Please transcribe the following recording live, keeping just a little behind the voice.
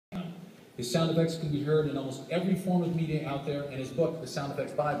His sound effects can be heard in almost every form of media out there, and his book, The Sound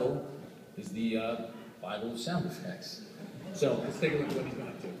Effects Bible, is the Bible of sound effects. So let's take a look at what he's been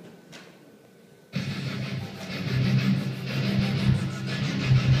up to.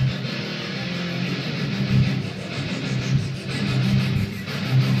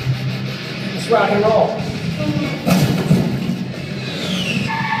 Let's rock and roll.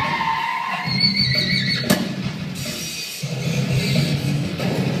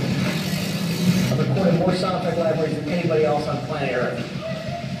 I've recorded more sound effect libraries than anybody else on planet Earth.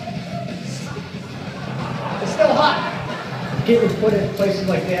 It's still hot. Get me put in places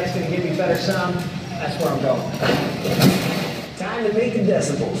like that, it's going to give me better sound. That's where I'm going. Time to make the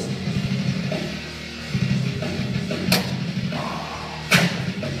decibels.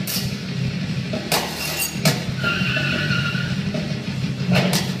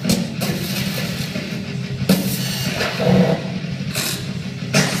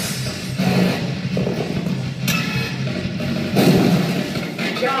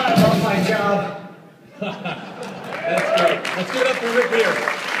 God, I love my job. That's great. Let's give it up for Ric Viers.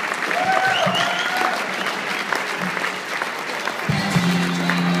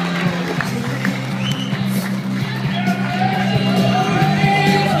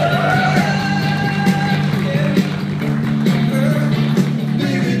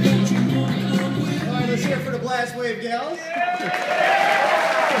 All right, let's hear it for the Blastwave gals.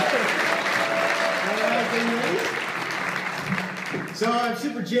 So I'm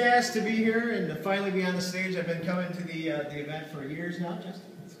super jazzed to be here and to finally be on the stage. I've been coming to the event for years now, Justin.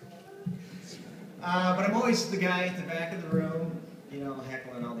 But I'm always the guy at the back of the room, you know,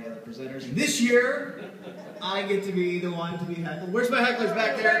 heckling all the other presenters. And this year, I get to be the one to be heckled. Where's my hecklers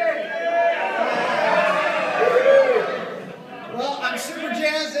back there? Well, I'm super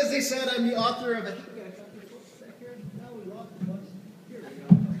jazzed. As they said, I'm the author of, I think we got a couple of books back here. No, we lost the books. Here we go.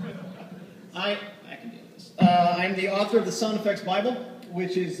 I can do this. I'm the author of the Sound Effects Bible,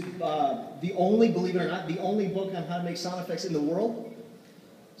 which is the only, believe it or not, the only book on how to make sound effects in the world.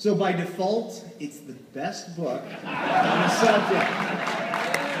 So by default, it's the best book on the subject.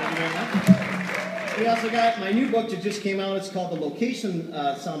 Thank you very much. We also got my new book that just came out. It's called the Location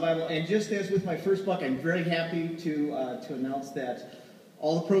Sound Bible. And just as with my first book, I'm very happy to announce that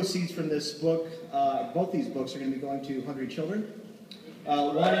all the proceeds from this book, both these books, are going to be going to hungry children.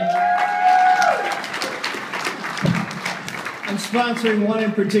 I'm sponsoring one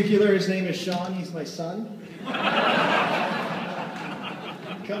in particular. His name is Sean. He's my son.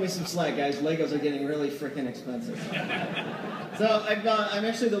 Cut me some slack, guys. Legos are getting really freaking expensive. So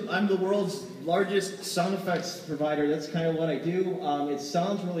I'm the world's largest sound effects provider. That's kind of what I do. It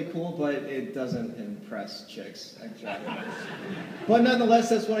sounds really cool, but it doesn't impress chicks. But nonetheless,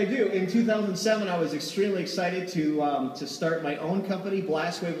 that's what I do. In 2007, I was extremely excited to start my own company,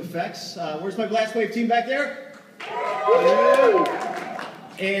 Blastwave FX. Where's my Blastwave team back there?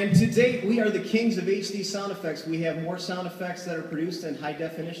 And to date, we are the kings of HD sound effects. We have more sound effects that are produced in high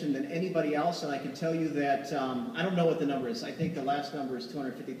definition than anybody else, and I can tell you that, I don't know what the number is. I think the last number is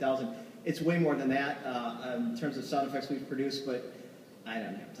 250,000. It's way more than that in terms of sound effects we've produced, but I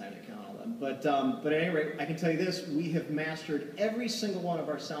don't have time to count all of them. But at any rate, I can tell you this. We have mastered every single one of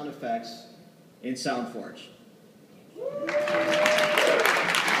our sound effects in SoundForge.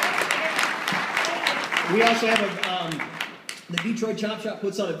 We also have the Detroit Chop Shop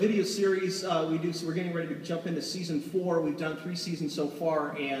puts out a video series so we're getting ready to jump into season 4. We've done 3 seasons so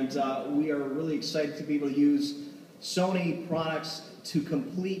far, and we are really excited to be able to use Sony products to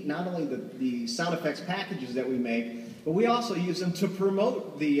complete not only the sound effects packages that we make, but we also use them to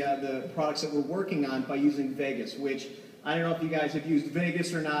promote the products that we're working on by using Vegas, which I don't know if you guys have used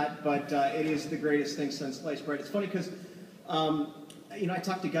Vegas or not, but it is the greatest thing since sliced bread. It's funny because you know, I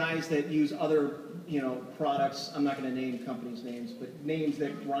talk to guys that use other, you know, products. I'm not going to name companies' names, but names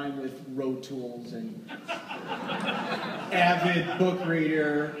that rhyme with Road Tools and Avid Book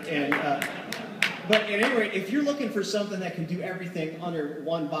Reader. And but at any rate, if you're looking for something that can do everything under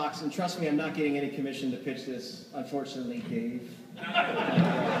one box, and trust me, I'm not getting any commission to pitch this, unfortunately, Dave.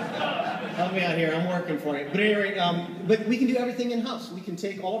 Help me out here. I'm working for you. But at any rate, but we can do everything in-house. We can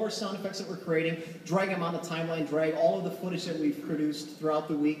take all of our sound effects that we're creating, drag them on the timeline, drag all of the footage that we've produced throughout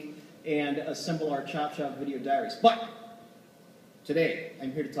the week, and assemble our Chop Shop video diaries. But today,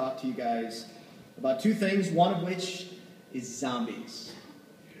 I'm here to talk to you guys about 2 things, one of which is zombies.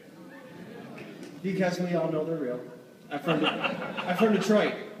 Because we all know they're real. I'm from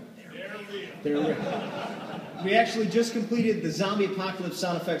Detroit. They're real. We actually just completed the Zombie Apocalypse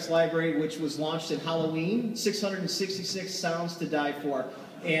Sound Effects Library, which was launched at Halloween. 666 sounds to die for.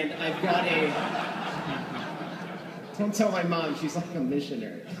 And I've got a... Don't tell my mom, she's like a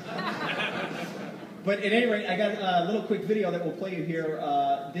missionary. But at any rate, I got a little quick video that we'll play you here.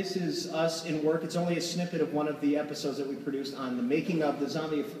 This is us in work. It's only a snippet of one of the episodes that we produced on the making of the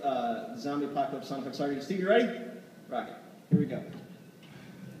zombie apocalypse sound effects library. Steve, you ready? Rock it. Here we go.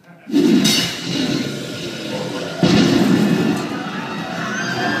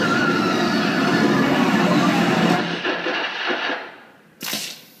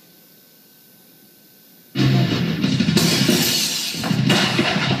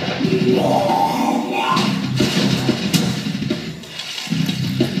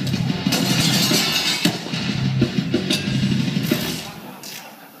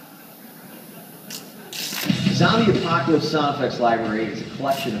 Zombie Apocalypse Sound Effects Library is a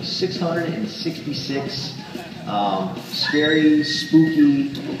collection of 666 scary, spooky,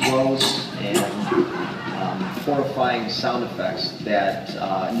 gross, and horrifying sound effects that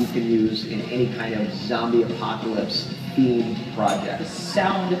you can use in any kind of zombie apocalypse themed project. The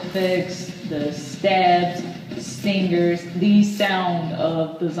sound effects, the stabs, the stingers, the sound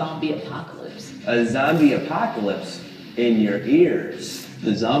of the zombie apocalypse. A zombie apocalypse in your ears.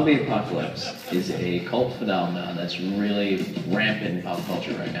 The zombie apocalypse is a cult phenomenon that's really rampant in pop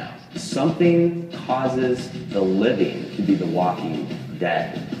culture right now. Something causes the living to be the walking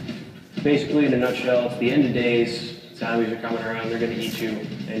dead. Basically, in a nutshell, it's the end of days, zombies are coming around, they're going to eat you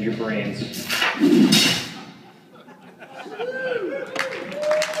and your brains.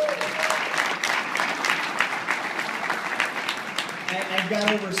 I've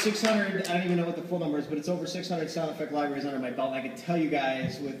got over 600, I don't even know what the full number is, but it's over 600 sound effect libraries under my belt. And I can tell you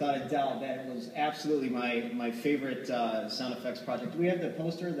guys, without a doubt, that was absolutely my favorite sound effects project. Do we have the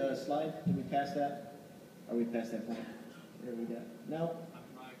poster, the slide? Did we pass that? Are we past that point? There we go. No?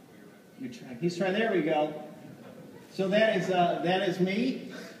 You're trying. He's trying. There we go. So that is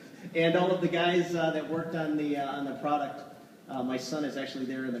me, and all of the guys that worked on the product. My son is actually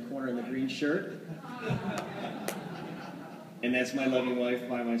there in the corner in the green shirt. And that's my loving wife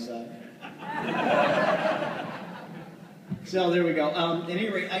by my side. So there we go. At any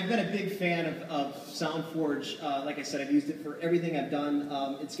rate, I've been a big fan of SoundForge. Like I said, I've used it for everything I've done.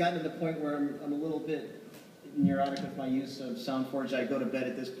 It's gotten to the point where I'm a little bit neurotic with my use of SoundForge. I go to bed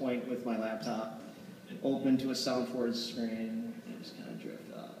at this point with my laptop open to a SoundForge screen and just kind of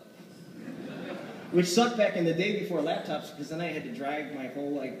drift off. Which sucked back in the day before laptops, because then I had to drag my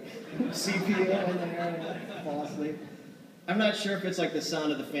whole CPU in there and fall asleep. I'm not sure if it's like the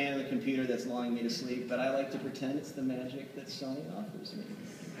sound of the fan of the computer that's lulling me to sleep, but I like to pretend it's the magic that Sony offers me.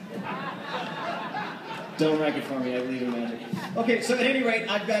 Don't wreck it for me, I believe in magic. Okay, so at any rate,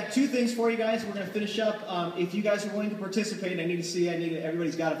 I've got two things for you guys. We're going to finish up. If you guys are willing to participate,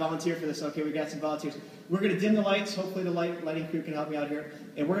 everybody's got to volunteer for this. Okay, we got some volunteers. We're going to dim the lights. Hopefully the lighting crew can help me out here.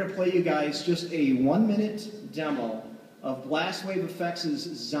 And we're going to play you guys just a 1-minute demo of Blastwave FX's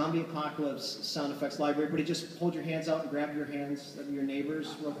Zombie Apocalypse sound effects library. Everybody just hold your hands out and grab your hands of your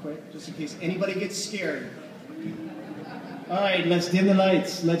neighbors real quick, just in case anybody gets scared. All right, let's dim the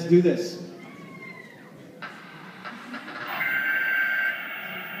lights. Let's do this.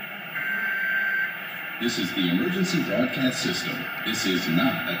 This is the emergency broadcast system. This is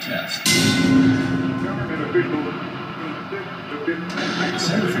not a test. The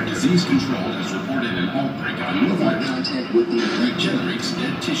Center for Disease Control has reported an outbreak of a new virus that regenerates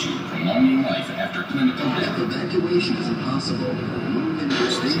dead tissue, prolonging life after clinical death. Evacuation is impossible.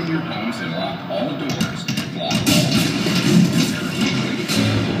 Stay in your homes and lock all doors. Lock all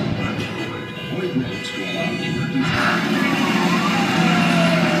windows. Avoid roads to allow emergency.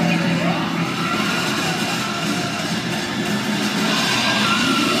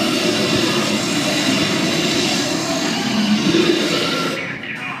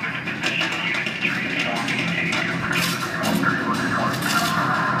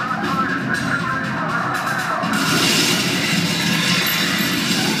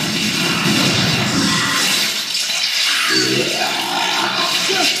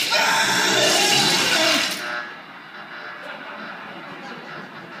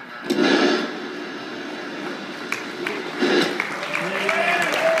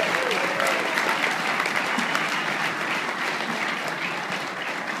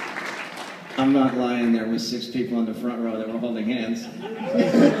 I'm not lying, there was 6 people in the front row that were holding hands.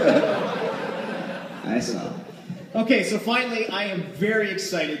 I saw. Okay, so finally, I am very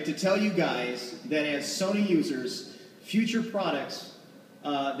excited to tell you guys that as Sony users, future products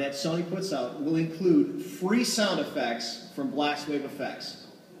that Sony puts out will include free sound effects from Blastwave FX.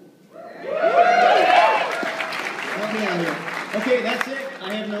 Okay, that's it.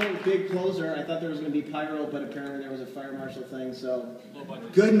 I have no big closer. I thought there was going to be pyro, but apparently there was a fire marshal thing, so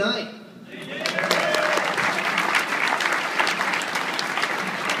good night.